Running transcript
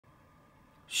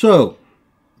So,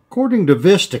 according to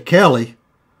Vista Kelly,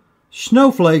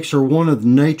 snowflakes are one of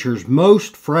nature's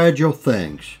most fragile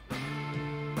things.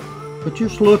 But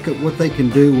just look at what they can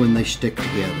do when they stick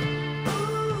together.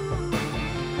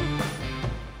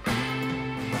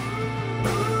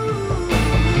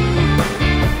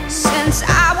 Since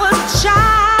I was a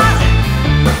child,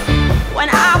 when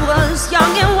I was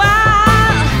young and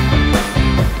wild,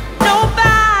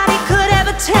 nobody could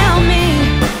ever tell me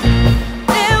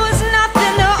there was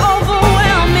nothing to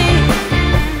overwhelm me.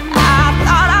 I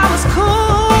thought I was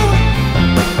cool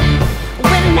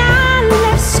when I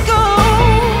left school.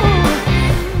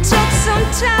 Took some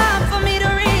time for me to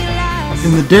realize.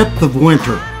 In the depth of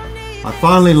winter, I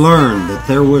finally learned that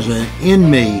there was in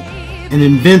me an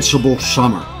invincible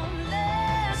summer.